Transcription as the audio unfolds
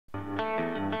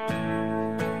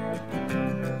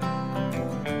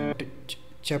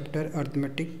Chapter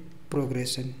Arithmetic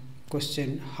Progression.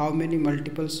 Question: How many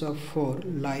multiples of 4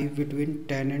 lie between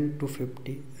 10 and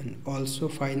 250 and also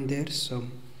find their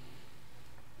sum?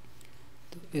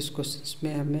 तो इस question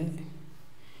में हमें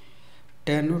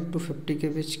 10 और 250 के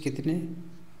बीच कितने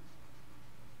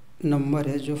नंबर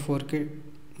है जो 4 के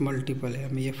मल्टीपल है,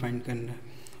 हमें ये फाइंड करना है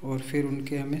और फिर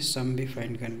उनके हमें सम भी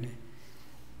फाइंड करने हैं।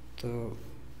 तो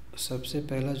सबसे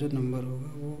पहला जो नंबर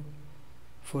होगा वो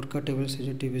 4 का टेबल से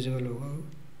जो डिविजिबल होगा वो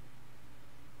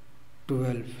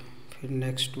 12, फिर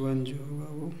नेक्स्ट वन जो होगा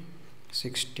वो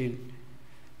 16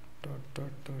 डॉट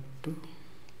डॉट डॉट 2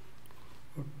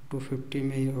 और 250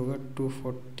 में ये होगा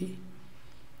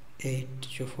 248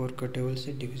 जो 4 का टेबल से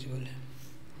डिविजिबल है।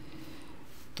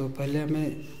 तो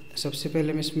सबसे पहले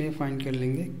हम इसमें फाइंड कर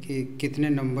लेंगे कि कितने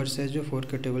नंबर्स है जो 4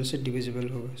 के टेबल से डिविजिबल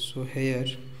होगा। So here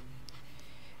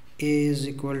a is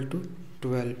equal to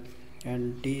 12 and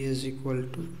d is equal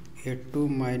to a2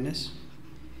 minus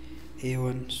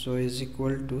a1, so is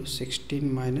equal to 16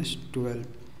 minus 12,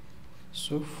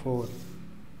 so 4,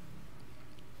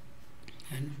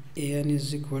 and an is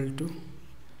equal to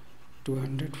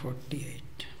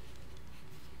 248,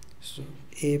 so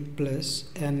a plus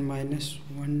n minus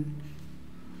 1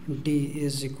 d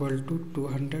is equal to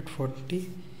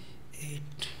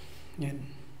 248 and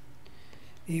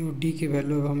ए और D की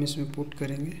value अब हम इसमें put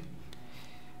करेंगे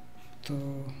तो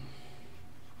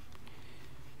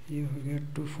ये हो गया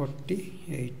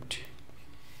 248,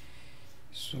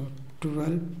 सो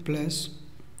 12 plus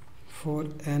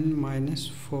 4n minus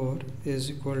 4 is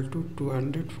equal to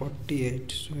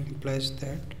 248, so implies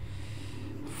that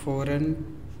 4n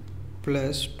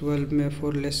plus 12 में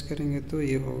 4 लेस करेंगे तो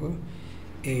ये होगा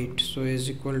 8, so is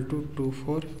equal to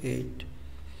 248,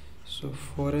 so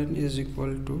 4n is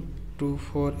equal to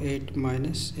 248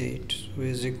 minus 8, so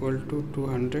is equal to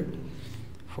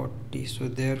 240, so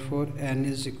therefore n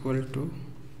is equal to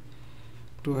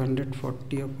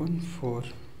 240 upon 4,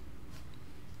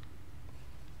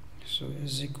 so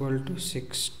is equal to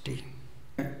 60।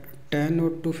 10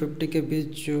 और 250 के बीच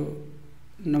जो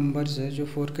numbers है जो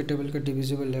 4 के टेबल का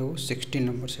डिविजिबल है वो 60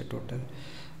 नंबर्स है टोटल।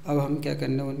 अब हम क्या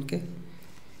करना है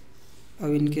अब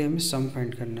इनके हमें सम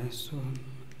फाइंड करना है। सो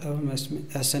अब हम इसमें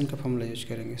एस एन का फॉर्मूला यूज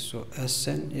करेंगे। सो S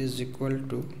N is equal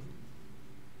to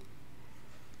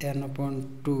N upon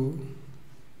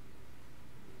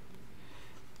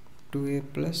 2a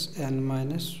plus N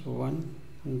minus 1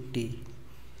 D.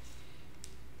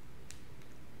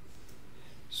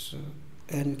 So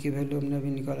N की वैल्यू हमने अभी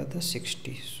निकाला था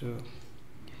 60, सो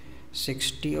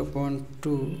 60 अपॉन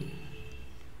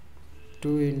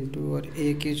 2 इंटू और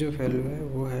ए की जो वैल्यू है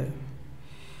वो है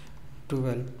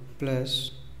 12 प्लस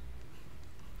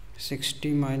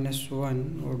 60 माइनस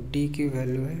 1 और डी की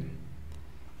वैल्यू है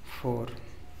 4,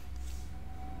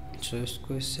 सो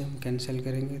इसको इससे हम कैंसिल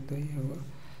करेंगे तो ये होगा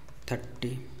 30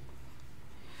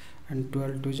 एंड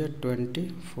 12 टू जा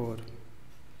 24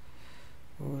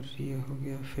 और ये हो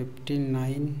गया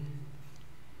 59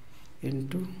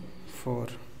 into 4,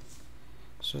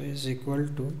 so is equal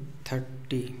to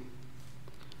 30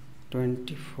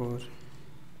 24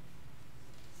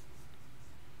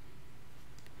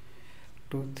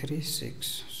 236,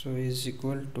 so is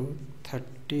equal to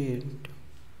 30 into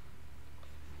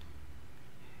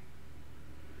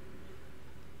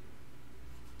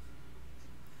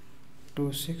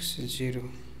 260,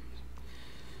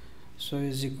 so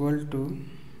is equal to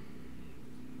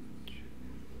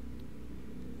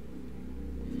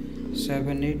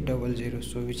 7800,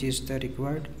 so which is the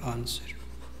required answer.